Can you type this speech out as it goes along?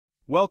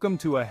Welcome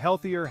to a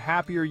healthier,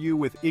 happier you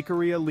with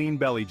Ikaria Lean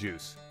Belly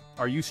Juice.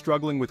 Are you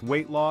struggling with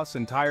weight loss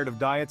and tired of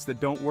diets that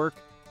don't work?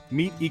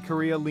 Meet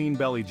Ikaria Lean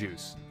Belly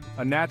Juice,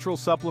 a natural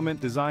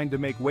supplement designed to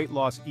make weight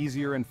loss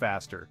easier and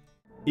faster.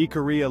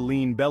 Ikaria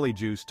Lean Belly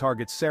Juice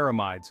targets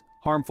ceramides,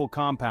 harmful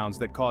compounds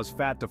that cause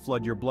fat to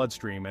flood your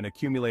bloodstream and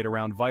accumulate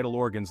around vital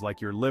organs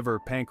like your liver,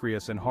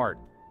 pancreas, and heart.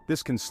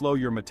 This can slow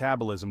your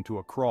metabolism to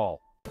a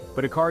crawl.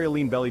 But Ikaria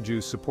Lean Belly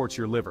Juice supports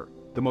your liver,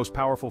 the most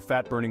powerful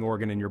fat-burning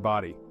organ in your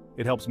body.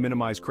 It helps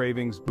minimize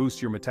cravings,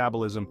 boosts your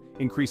metabolism,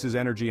 increases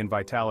energy and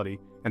vitality,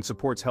 and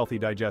supports healthy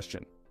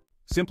digestion.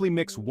 Simply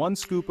mix 1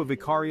 scoop of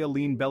Ikaria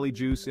Lean Belly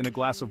Juice in a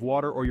glass of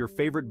water or your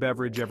favorite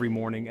beverage every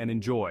morning and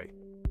enjoy.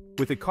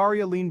 With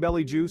Ikaria Lean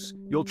Belly Juice,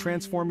 you'll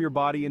transform your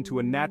body into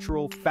a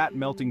natural,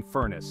 fat-melting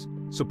furnace,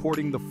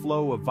 supporting the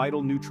flow of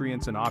vital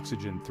nutrients and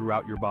oxygen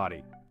throughout your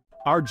body.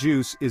 Our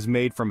juice is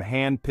made from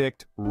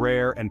hand-picked,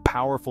 rare, and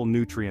powerful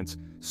nutrients,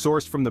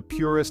 sourced from the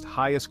purest,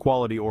 highest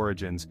quality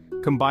origins,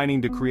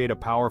 combining to create a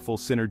powerful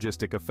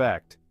synergistic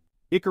effect.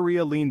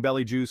 Ikaria Lean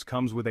Belly Juice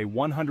comes with a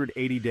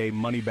 180-day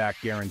money-back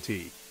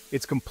guarantee.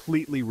 It's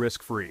completely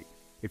risk-free.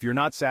 If you're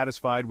not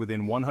satisfied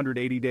within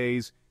 180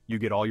 days, you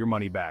get all your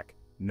money back.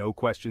 No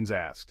questions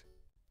asked.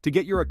 To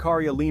get your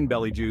Ikaria Lean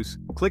Belly Juice,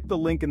 click the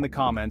link in the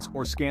comments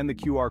or scan the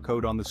QR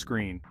code on the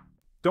screen.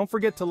 Don't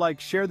forget to like,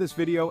 share this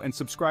video, and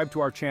subscribe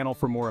to our channel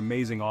for more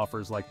amazing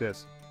offers like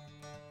this.